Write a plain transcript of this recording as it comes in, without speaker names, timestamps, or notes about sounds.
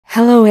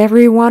Hello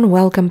everyone,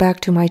 welcome back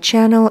to my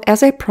channel.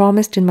 As I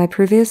promised in my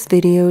previous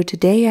video,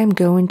 today I'm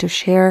going to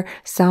share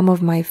some of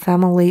my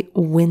family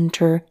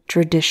winter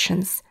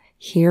traditions.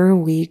 Here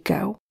we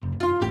go.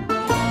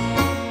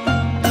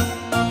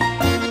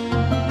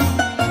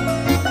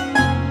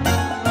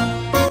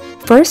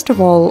 First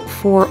of all,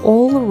 for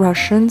all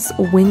Russians,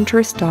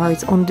 winter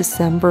starts on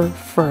December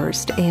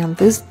 1st, and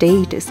this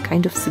date is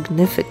kind of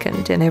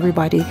significant, and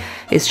everybody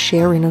is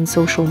sharing on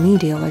social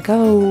media like,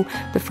 oh,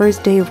 the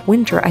first day of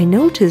winter. I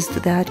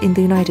noticed that in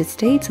the United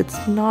States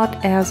it's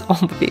not as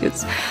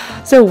obvious.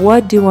 So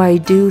what do I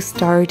do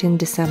starting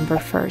December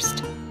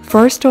 1st?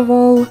 First of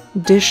all,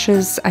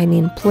 dishes,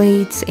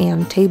 plates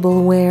and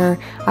tableware.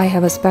 I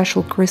have a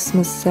special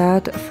Christmas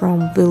set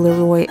from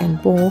Villeroy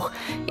and Boule,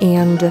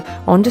 and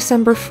on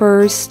December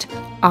 1st,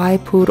 I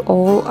put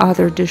all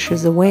other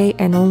dishes away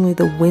and only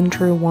the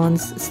winter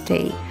ones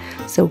stay.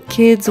 So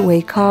kids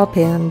wake up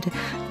and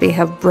they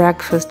have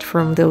breakfast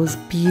from those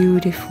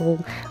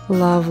beautiful,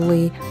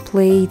 lovely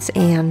plates,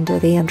 and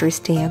they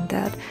understand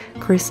that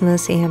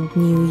Christmas and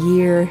New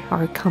Year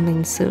are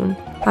coming soon.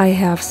 I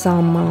have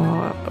some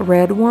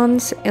red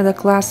ones in the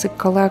classic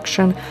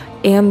collection,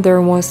 and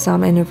there was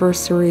some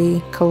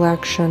anniversary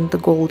collection, the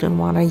golden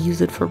one. I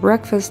use it for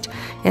breakfast,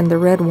 and the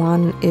red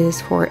one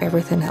is for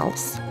everything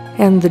else.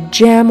 And the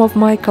gem of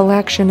my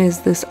collection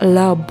is this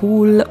La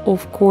Boule.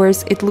 Of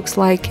course, it looks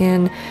like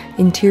an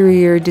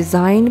interior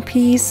design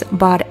piece,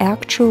 but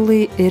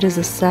actually it is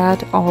a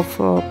set of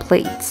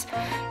plates.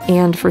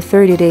 And for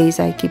 30 days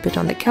I keep it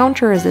on the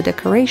counter as a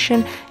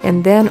decoration,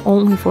 and then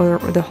only for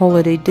the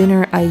holiday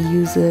dinner I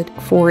use it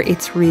for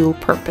its real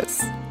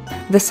purpose.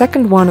 The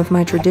second one of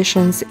my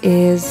traditions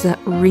is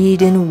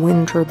reading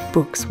winter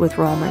books with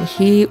Roman.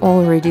 He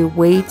already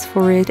waits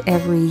for it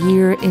every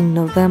year in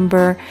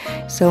November.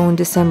 So on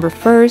December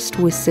 1st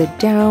we sit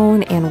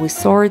down and we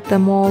sort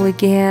them all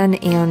again,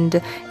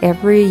 and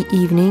every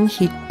evening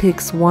he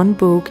picks one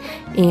book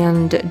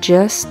and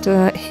just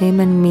him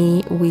and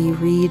me, we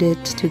read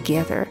it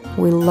together.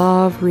 We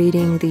love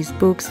reading these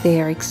books. They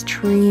are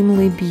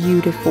extremely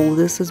beautiful.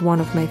 This is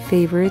one of my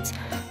favorites.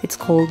 It's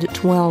called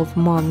 12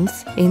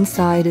 Months.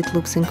 Inside it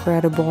looks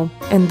incredible.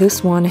 And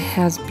this one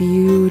has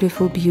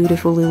beautiful,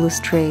 beautiful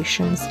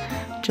illustrations.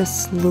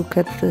 Just look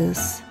at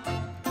this.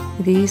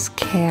 These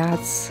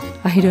cats,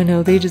 I don't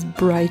know, they just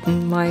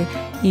brighten my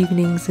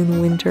evenings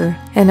in winter.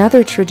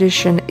 Another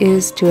tradition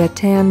is to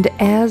attend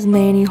as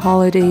many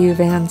holiday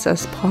events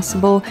as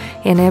possible,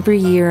 and every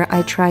year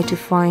I try to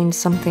find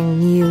something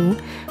new.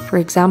 For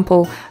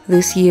example,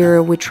 this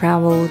year we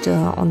traveled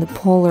on the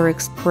Polar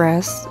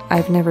Express.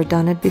 I've never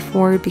done it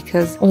before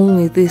because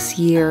only this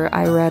year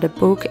I read a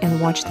book and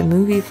watched the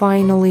movie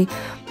finally,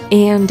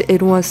 and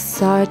it was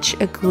such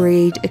a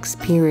great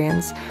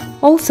experience.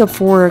 Also,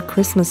 for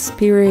Christmas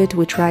spirit,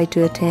 we try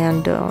to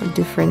attend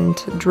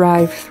different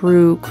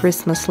drive-through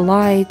Christmas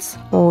lights,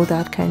 all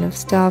that kind of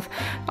stuff.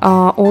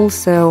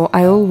 Also,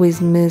 I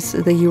always miss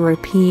the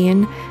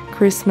European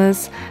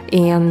Christmas,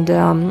 and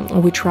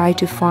we try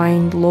to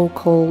find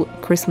local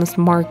Christmas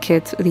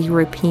markets, the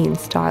European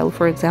style.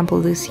 For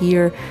example, this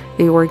year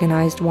they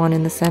organized one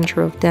in the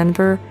center of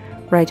Denver,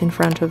 right in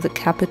front of the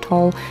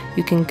Capitol.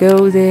 You can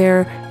go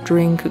there,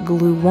 drink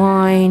glue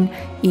wine,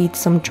 eat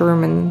some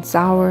German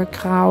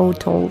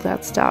sauerkraut, all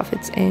that stuff.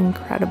 It's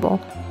incredible.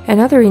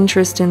 Another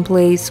interesting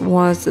place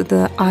was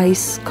the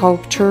ice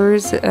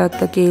sculptures at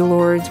the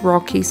Gaylord's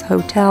Rockies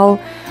Hotel.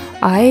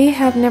 I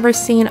have never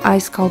seen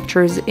ice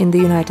sculptures in the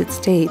United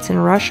States. In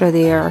Russia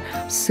they are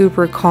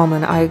super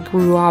common. I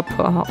grew up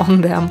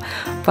on them,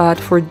 but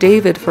for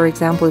David, for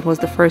example, it was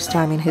the first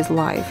time in his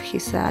life, he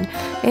said,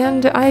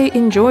 and I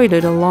enjoyed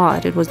it a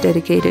lot. It was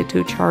dedicated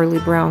to Charlie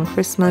Brown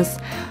Christmas.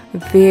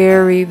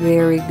 Very,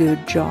 very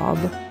good job.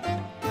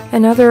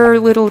 Another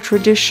little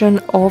tradition,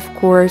 of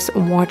course,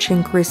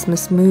 watching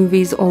Christmas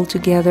movies all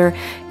together,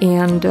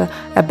 and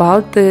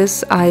about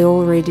this I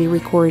already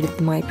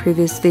recorded my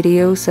previous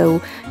video,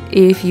 so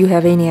if you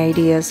have any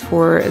ideas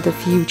for the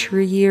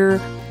future year,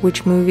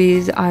 which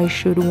movies I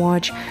should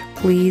watch,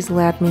 please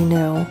let me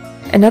know.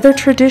 Another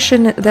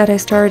tradition that I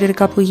started a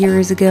couple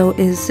years ago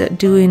is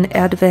doing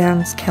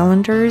advance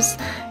calendars,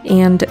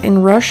 and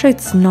in Russia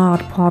it's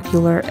not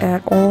popular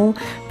at all,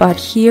 but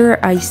here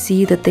I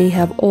see that they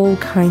have all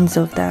kinds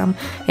of them,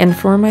 and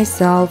for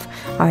myself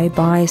I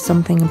buy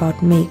something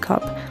about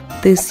makeup.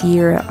 This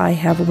year I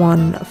have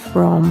one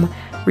from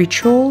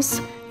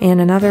Rituals,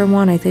 and another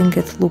one I think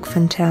it looks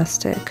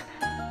fantastic.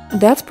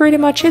 That's pretty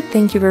much it.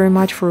 Thank you very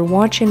much for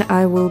watching.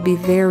 I will be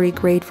very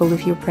grateful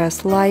if you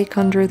press like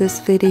under this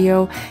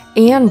video,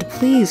 and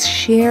please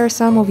share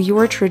some of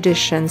your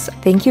traditions.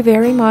 Thank you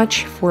very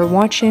much for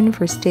watching,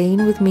 for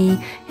staying with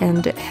me,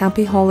 and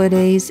happy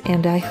holidays,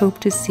 and I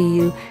hope to see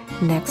you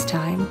next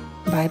time.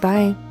 Bye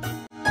bye.